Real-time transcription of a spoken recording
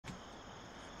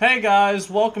Hey guys,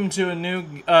 welcome to a new,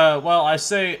 well, I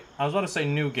was about to say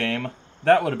new game.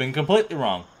 That would have been completely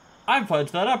wrong. I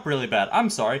fudged that up really bad. I'm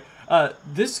sorry.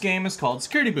 This game is called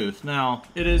Security Booth. Now,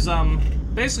 it is,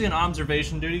 basically an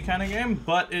observation duty kind of game,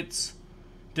 but it's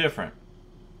different.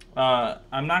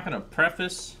 I'm not gonna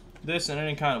preface this in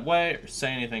any kind of way or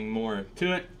say anything more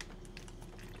to it.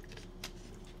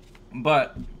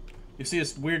 But, you see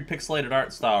this weird pixelated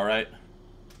art style, right?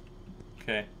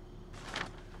 Okay.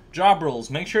 Job rules.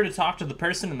 Make sure to talk to the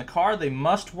person in the car. They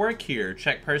must work here.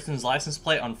 Check person's license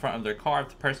plate on front of their car. If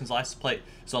the person's license plate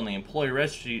is on the employee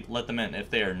registry, let them in. If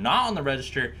they are not on the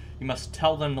register, you must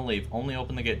tell them to leave. Only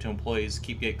open the gate to employees.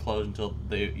 Keep gate closed until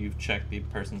you've checked the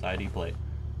person's ID plate.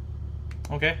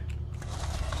 Okay.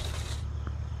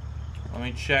 Let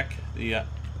me check the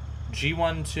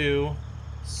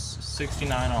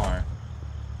G1269R.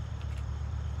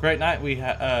 Great night we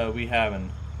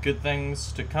having. Good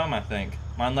things to come, I think.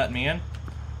 Mind letting me in?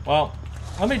 Well,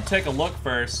 let me take a look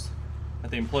first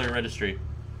at the employee registry.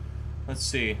 Let's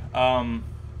see. G9R,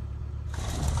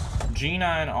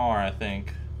 I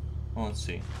think. Well, let's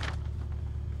see.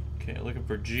 Okay, looking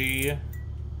for G.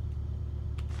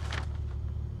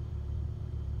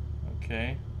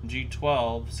 Okay,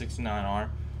 G1269R.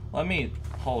 Let me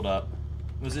hold up.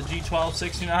 Was it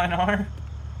G1269R?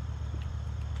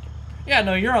 Yeah,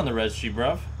 no, you're on the registry,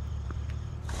 bruv.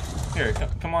 Here,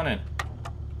 come on in.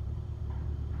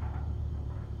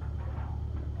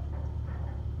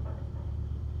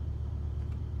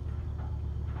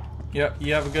 Yep,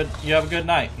 you have a good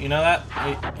night. You know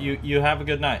that? You have a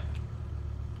good night.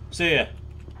 See ya.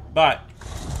 Bye.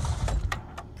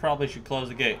 Probably should close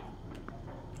the gate.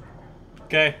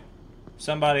 Okay.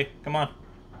 Somebody, come on.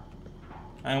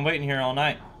 I'm waiting here all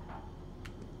night.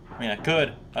 I mean, I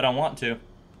could. I don't want to.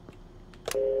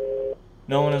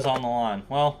 No one is on the line.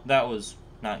 Well, that was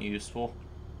not useful.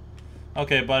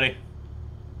 Okay, buddy.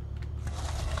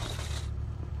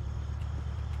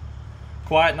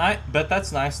 Quiet night? Bet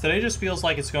that's nice. Today just feels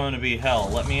like it's going to be hell.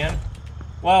 Let me in?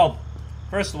 Well,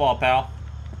 first of all, pal.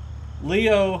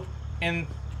 Leo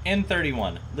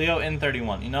N31. Leo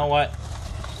N31. You know what?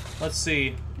 Let's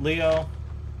see. Leo.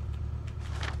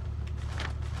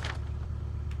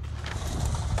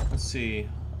 Let's see.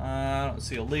 I don't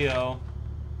see a Leo.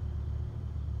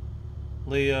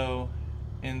 Leo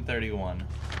N31.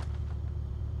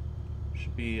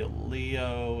 Should be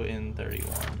Leo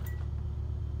N31.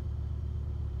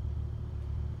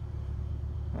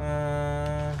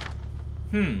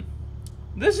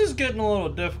 This is getting a little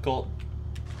difficult.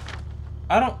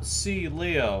 I don't see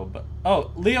Leo, but...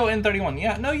 Oh, Leo N31.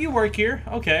 Yeah, no, you work here.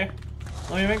 Okay.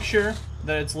 Let me make sure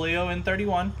that it's Leo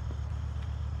N31.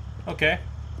 Okay.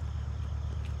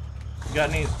 You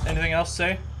got anything else to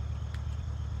say?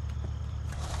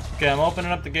 Okay, I'm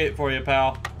opening up the gate for you,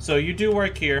 pal. So you do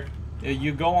work here.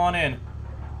 You go on in.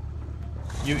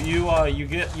 You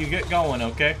get going,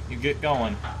 okay? You get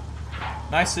going.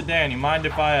 Nice sedan. You mind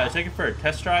if I take it for a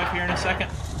test drive here in a second?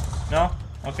 No?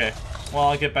 Okay. Well,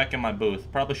 I'll get back in my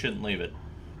booth. Probably shouldn't leave it.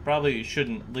 Probably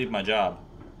shouldn't leave my job.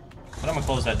 But I'm gonna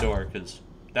close that door because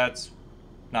that's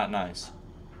not nice.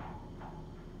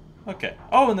 Okay.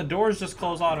 Oh, and the doors just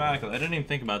close automatically. I didn't even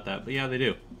think about that, but yeah, they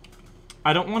do.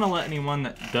 I don't want to let anyone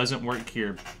that doesn't work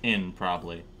here in,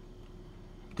 probably.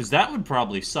 Because that would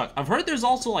probably suck. I've heard there's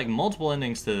also, like, multiple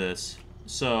endings to this.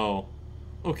 So,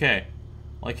 okay.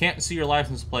 Well, I can't see your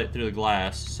license plate through the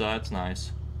glass, so that's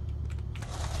nice.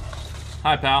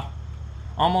 Hi, pal.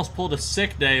 Almost pulled a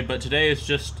sick day, but today is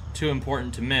just too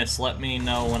important to miss. Let me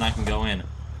know when I can go in.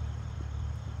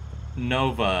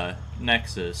 Nova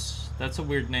Nexus. That's a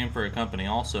weird name for a company.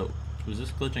 Also, was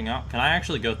this glitching out? Can I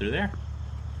actually go through there?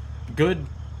 Good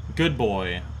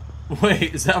boy.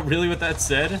 Wait, is that really what that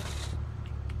said?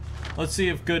 Let's see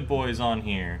if good boy's on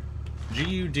here.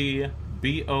 GUDBO1,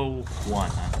 I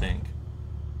think.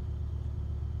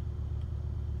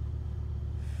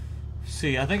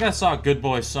 See, I think I saw good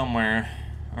boy somewhere.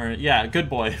 Or, yeah, good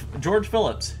boy. George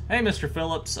Phillips. Hey, Mr.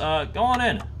 Phillips, go on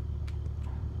in.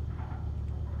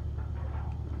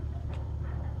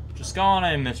 Just go on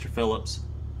in, Mr. Phillips.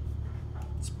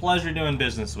 It's a pleasure doing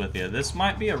business with you. This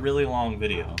might be a really long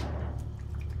video.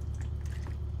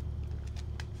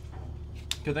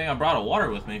 Good thing I brought a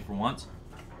water with me for once.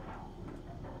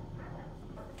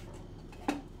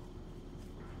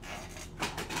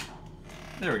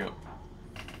 There we go.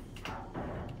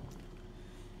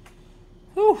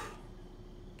 Whew.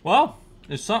 Well,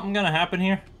 is something gonna happen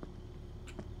here?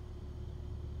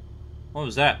 What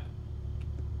was that?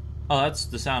 Oh, that's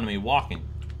the sound of me walking.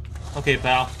 Okay,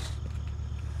 pal.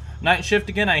 Night shift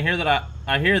again. I hear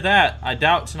that. I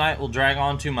doubt tonight will drag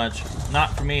on too much.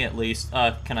 Not for me, at least.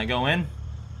 Can I go in?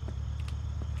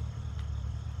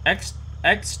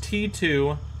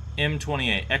 XT2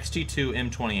 M28.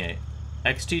 XT2 M28.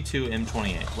 XT2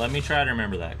 M28. Let me try to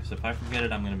remember that, because if I forget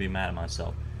it, I'm going to be mad at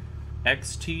myself.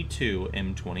 XT2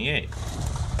 M28.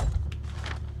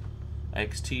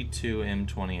 XT2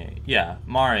 M28. Yeah,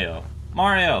 Mario.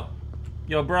 Mario!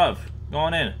 Yo, bruv. Go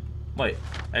on in. Wait.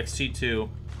 XT2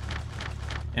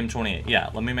 M28. Yeah,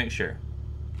 let me make sure.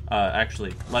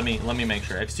 Actually, let me make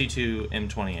sure. XT2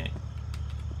 M28.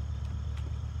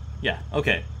 Yeah,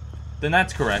 okay. Then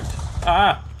that's correct.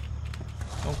 Ah!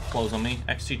 Don't close on me.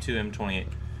 XT2 M28.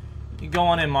 You go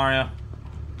on in, Mario.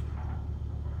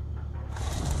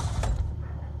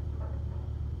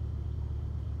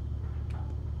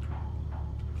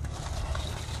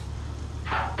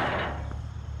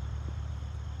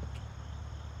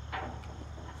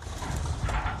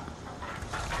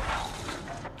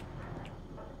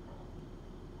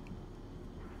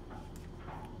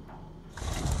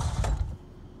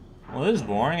 Well, this is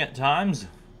boring at times.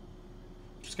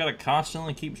 Just gotta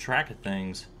constantly keep track of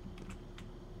things.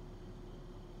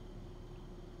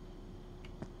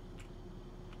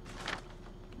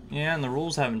 Yeah, and the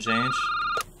rules haven't changed.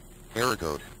 Error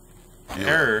code.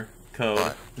 Error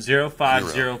code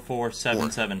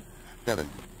 050477. 7.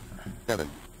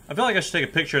 I feel like I should take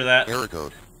a picture of that. Error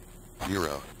code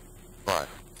 0 5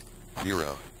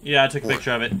 0. Yeah, I took a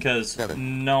picture of it because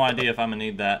no idea if I'm gonna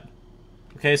need that.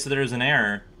 Okay, so there's an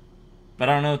error, but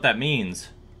I don't know what that means.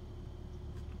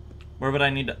 Where would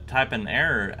I need to type an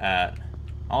error at?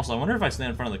 Also, I wonder if I stand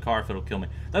in front of the car if it'll kill me.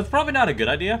 That's probably not a good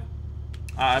idea.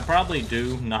 I probably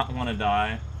do not want to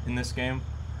die in this game.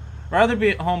 I'd rather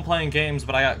be at home playing games,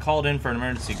 but I got called in for an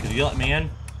emergency. Could you let me in?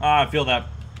 Ah, I feel that.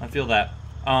 I feel that.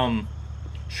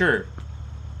 Sure.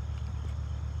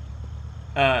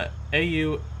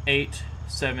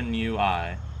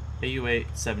 AU87UI.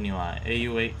 AU87UI.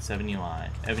 AU87UI.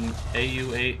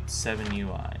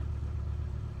 AU87UI.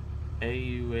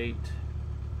 AU8.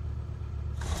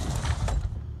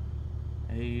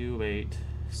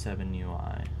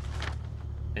 AU87UI.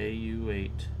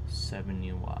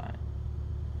 AU87UI.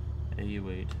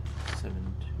 AU872.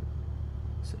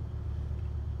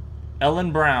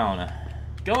 Ellen Brown.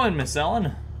 Go in, Miss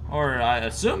Ellen. Or I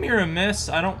assume you're a miss.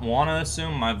 I don't want to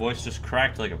assume. My voice just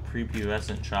cracked like a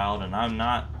prepubescent child, and I'm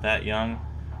not that young.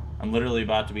 I'm literally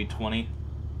about to be 20.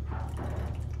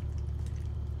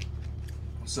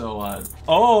 So,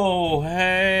 oh,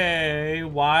 hey,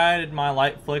 why did my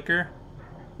light flicker?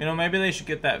 You know, maybe they should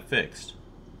get that fixed.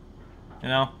 You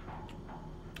know?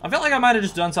 I feel like I might have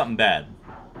just done something bad.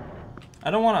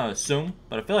 I don't want to assume,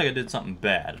 but I feel like I did something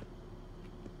bad.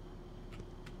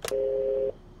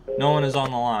 No one is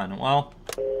on the line. Well,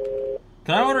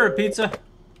 can I order a pizza?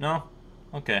 No?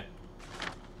 Okay.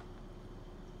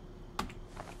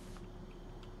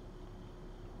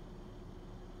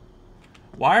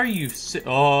 Why are you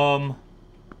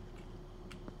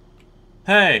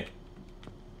Hey.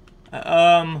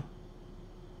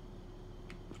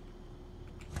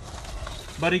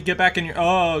 Buddy, get back in your...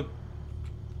 Oh.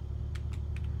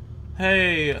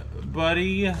 Hey,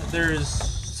 buddy. There's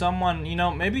someone, you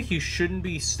know, maybe you shouldn't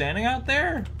be standing out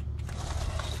there?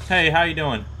 Hey, how you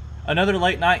doing? Another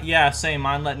late night? Yeah, same.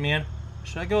 Mind letting me in?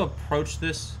 Should I go approach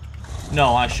this?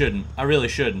 No, I shouldn't. I really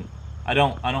shouldn't. I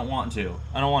don't want to.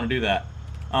 I don't want to do that.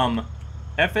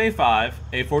 FA5,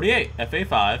 A48.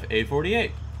 FA5,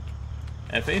 A48.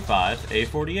 FA5,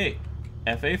 A48.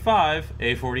 FA5,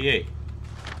 A48.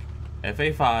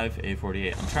 FA5,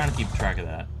 A48. I'm trying to keep track of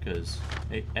that, because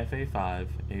FA5,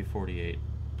 A48.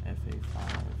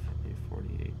 FA5,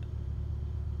 A48.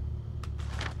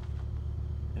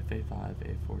 FA5,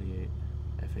 A48.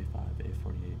 FA5,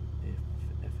 A48.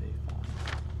 FA5.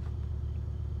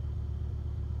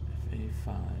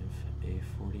 FA5,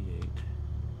 A48.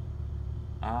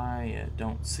 I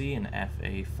don't see an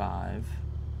FA5.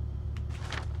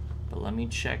 But let me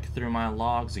check through my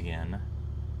logs again.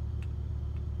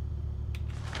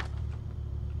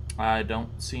 I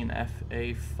don't see an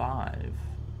FA5.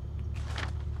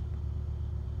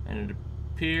 And it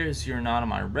appears you're not on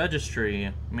my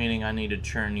registry, meaning I need to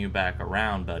turn you back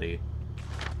around, buddy.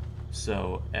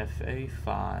 So,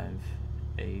 FA5,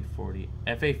 A40,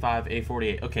 FA5,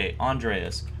 A48. Okay,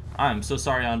 Andreas. I'm so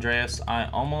sorry, Andreas. I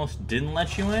almost didn't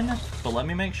let you in, but let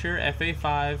me make sure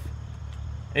FA5,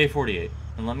 A48.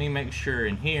 And let me make sure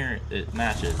in here it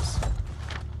matches.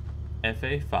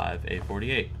 FA5,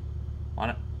 A48. Why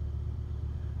not?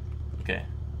 Okay.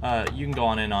 You can go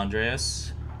on in,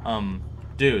 Andreas.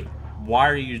 Dude, why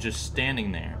are you just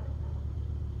standing there?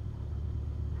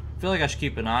 I feel like I should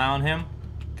keep an eye on him,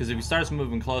 because if he starts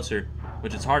moving closer,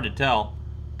 which it's hard to tell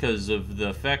because of the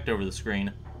effect over the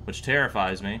screen, which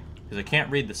terrifies me, because I can't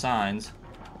read the signs.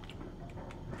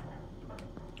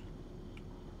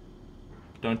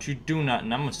 Don't you do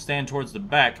nothing. I'm gonna stand towards the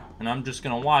back, and I'm just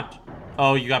gonna watch.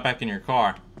 Oh, you got back in your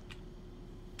car.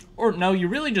 Or, no, you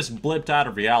really just blipped out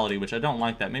of reality, which I don't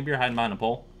like that. Maybe you're hiding behind a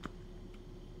pole.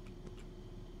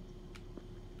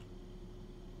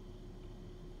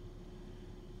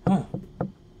 Huh.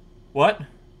 What?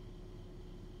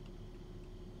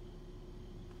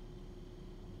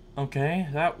 Okay,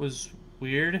 that was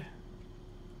weird.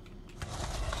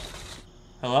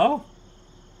 Hello?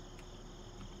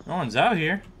 No one's out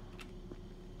here.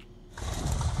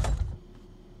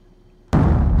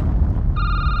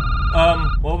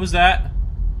 What was that?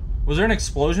 Was there an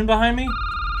explosion behind me?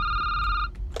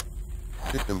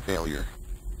 System failure.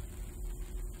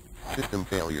 System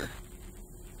failure.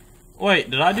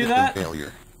 Wait, did I do that? System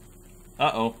failure.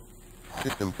 Uh-oh.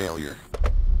 System failure.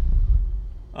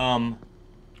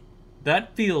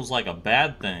 That feels like a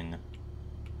bad thing.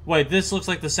 Wait, this looks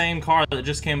like the same car that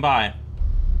just came by.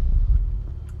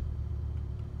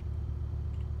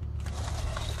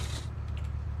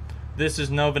 This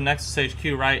is Nova Nexus HQ,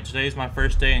 right? Today's my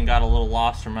first day and got a little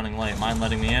lost from running late. Mind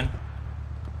letting me in?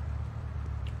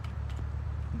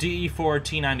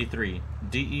 DE4T93.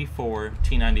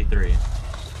 DE4T93.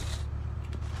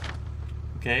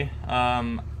 Okay,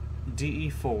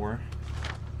 DE4.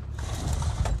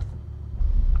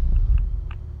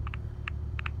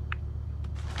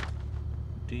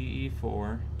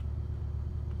 DE4.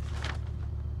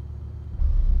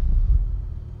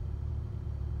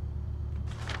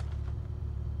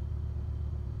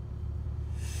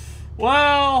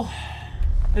 Well,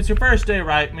 it's your first day,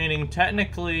 right? Meaning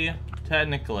technically.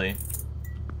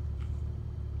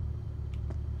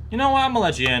 You know what? I'm gonna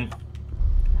let you in.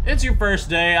 It's your first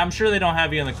day. I'm sure they don't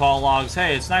have you in the call logs.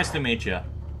 Hey, it's nice to meet you.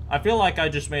 I feel like I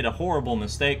just made a horrible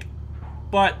mistake,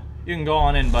 but you can go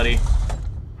on in, buddy.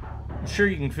 I'm sure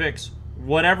you can fix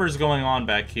whatever's going on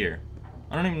back here.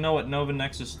 I don't even know what Nova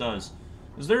Nexus does.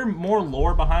 Is there more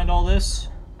lore behind all this?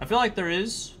 I feel like there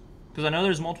is, because I know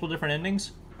there's multiple different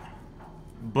endings,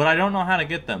 but I don't know how to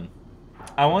get them.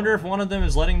 I wonder if one of them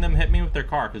is letting them hit me with their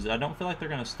car, because I don't feel like they're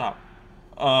going to stop.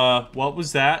 What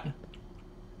was that?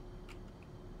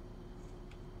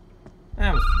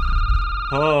 That was...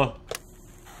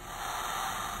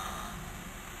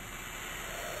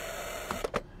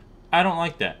 I don't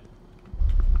like that.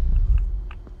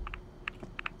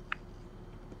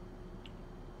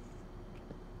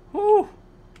 Whew.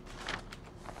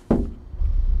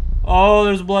 Oh,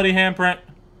 there's a bloody handprint.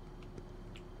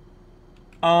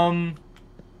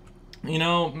 You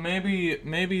know,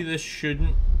 maybe this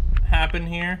shouldn't happen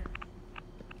here.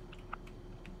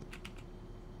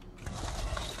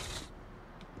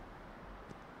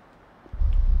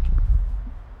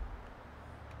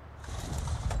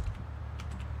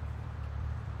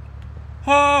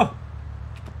 Oh!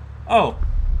 Oh.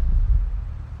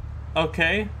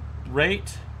 Okay.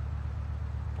 Rate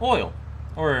oil.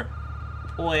 Or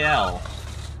oil.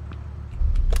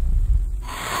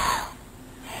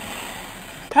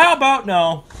 How about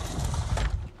no?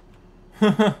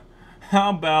 How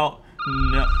about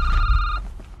no?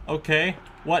 Okay.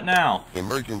 What now?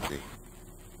 Emergency.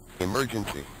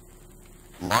 Emergency.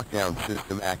 Lockdown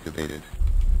system activated.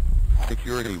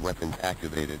 Security weapons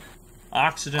activated.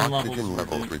 Oxygen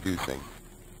levels reducing.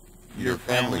 Your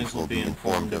families will be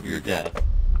informed of your death.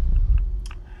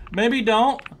 Maybe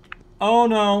don't. Oh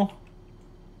no.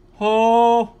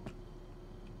 Oh.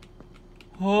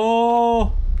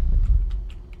 Oh.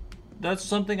 That's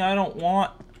something I don't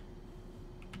want.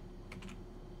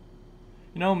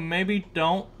 You know, maybe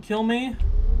don't kill me.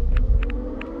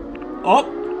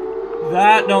 Oh.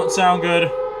 That don't sound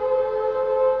good.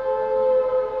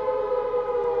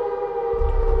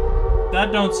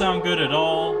 That don't sound good at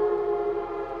all.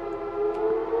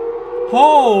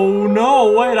 Oh,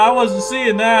 no, wait, I wasn't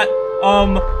seeing that.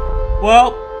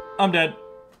 Well, I'm dead.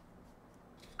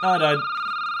 I died.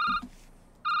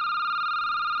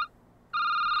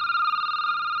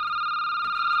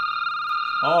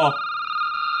 Oh.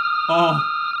 Oh.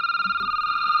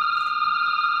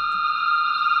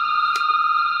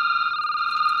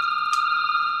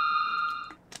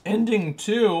 Ending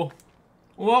 2?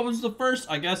 What was the first?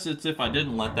 I guess it's if I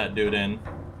didn't let that dude in.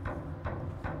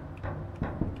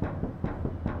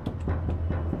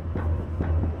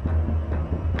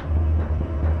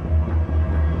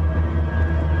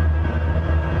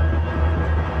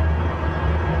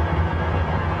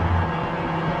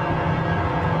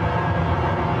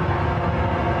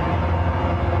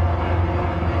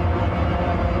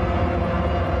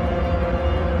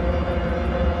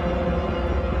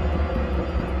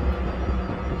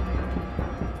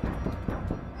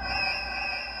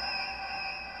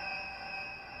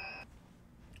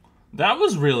 That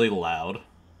was really loud.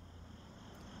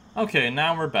 Okay,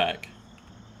 now we're back.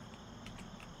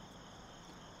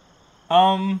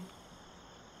 Well,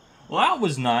 that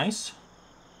was nice.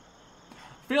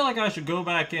 I feel like I should go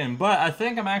back in, but I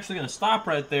think I'm actually going to stop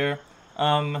right there.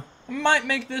 I might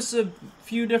make this a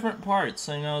few different parts.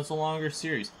 I know it's a longer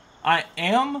series. I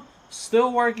am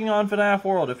still working on FNAF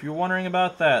World, if you're wondering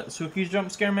about that. Suki's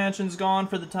Jump Scare Mansion's gone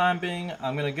for the time being.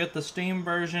 I'm going to get the Steam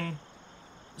version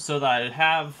so that it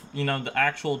have, you know, the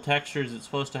actual textures it's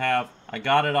supposed to have. I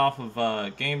got it off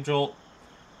of Game Jolt.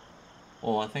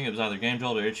 Well, I think it was either Game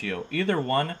Jolt or Itch.io. Either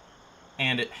one.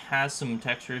 And it has some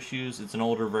texture issues. It's an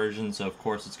older version, so of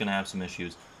course it's going to have some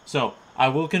issues. So, I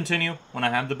will continue when I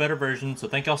have the better version. So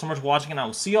thank y'all so much for watching, and I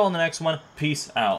will see y'all in the next one. Peace out.